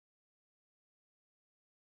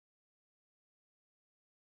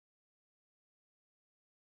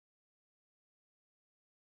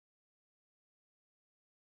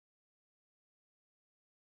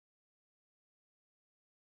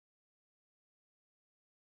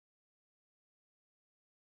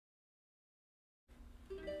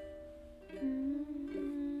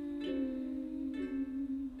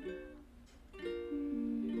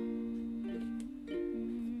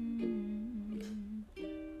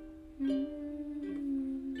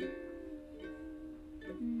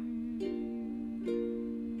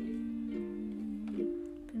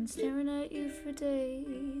for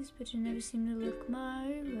days, but you never seem to look my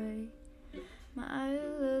way. My I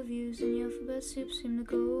love yous and your alphabet soup seem to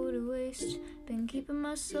go to waste. Been keeping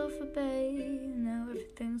myself at bay, now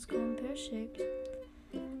everything's going pear-shaped.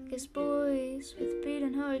 Guess boys with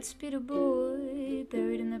beating hearts speed a boy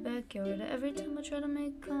buried in the backyard. Every time I try to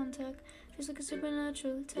make contact, feels like a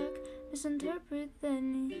supernatural attack. Misinterpret,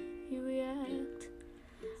 then you react.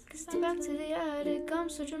 Guess it's back to the attic, I'm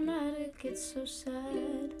so dramatic, it's so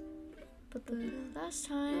sad. But the last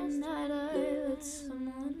time that I let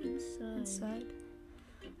someone inside,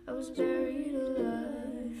 I was buried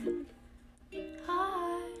alive.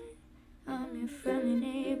 Hi, I'm your friendly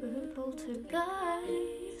neighborhood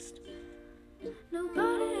poltergeist.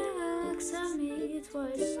 Nobody ever looks at me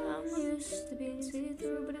twice. I'm used to being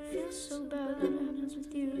see-through, but it feels so bad when it happens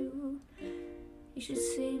with you. You should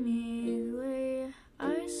see me the way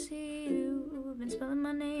I see you. I've been spelling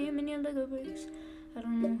my name in your Lego bricks. I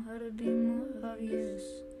don't know how to be more obvious.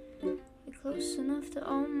 You're close enough to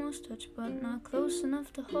almost touch, but not close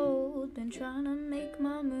enough to hold. Been trying to make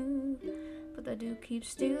my move, but I do keep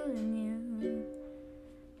stealing you.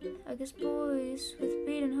 I guess boys with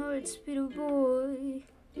beating hearts speed a boy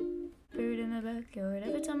buried in the backyard.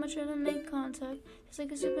 Every time I try to make contact, it's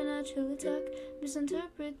like a supernatural attack.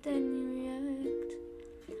 Misinterpret, then you react.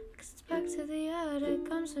 Cause it's back to the attic,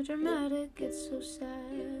 I'm so dramatic, it's so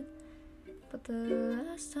sad. But the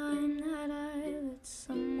last time that I let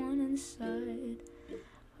someone inside,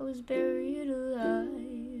 I was buried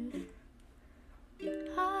alive.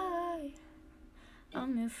 Hi,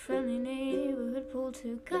 I'm your friendly neighborhood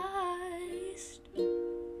poltergeist.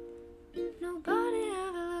 Nobody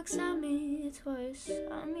ever looks at me twice.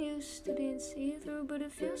 I'm used to being see-through, but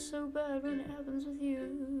it feels so bad when it happens with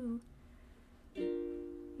you.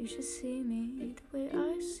 You should see me the way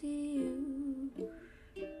I see you.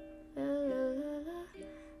 La la la la,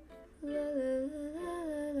 la la la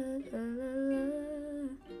la la la.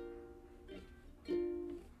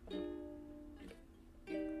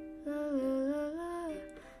 La la la la,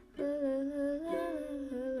 la la la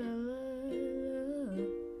la.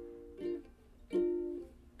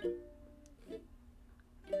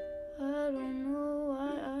 I don't know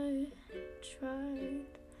why I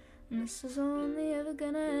tried, and this is only ever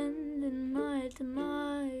gonna end in my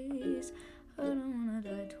demise. I don't wanna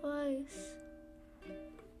die twice.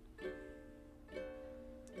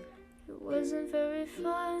 It wasn't very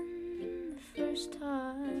fun the first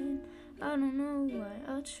time. I don't know why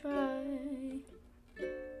I try.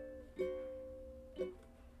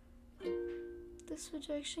 This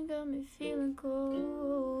rejection got me feeling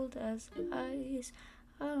cold as ice.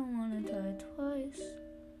 I don't wanna die twice.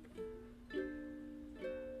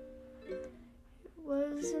 It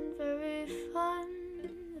wasn't very fun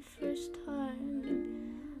the first time.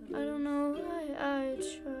 I don't know why I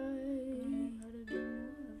try.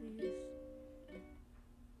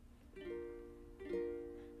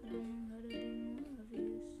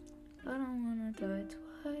 I don't wanna die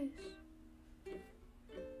twice.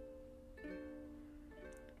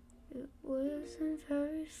 It wasn't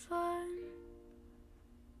very fun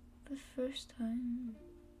the first time.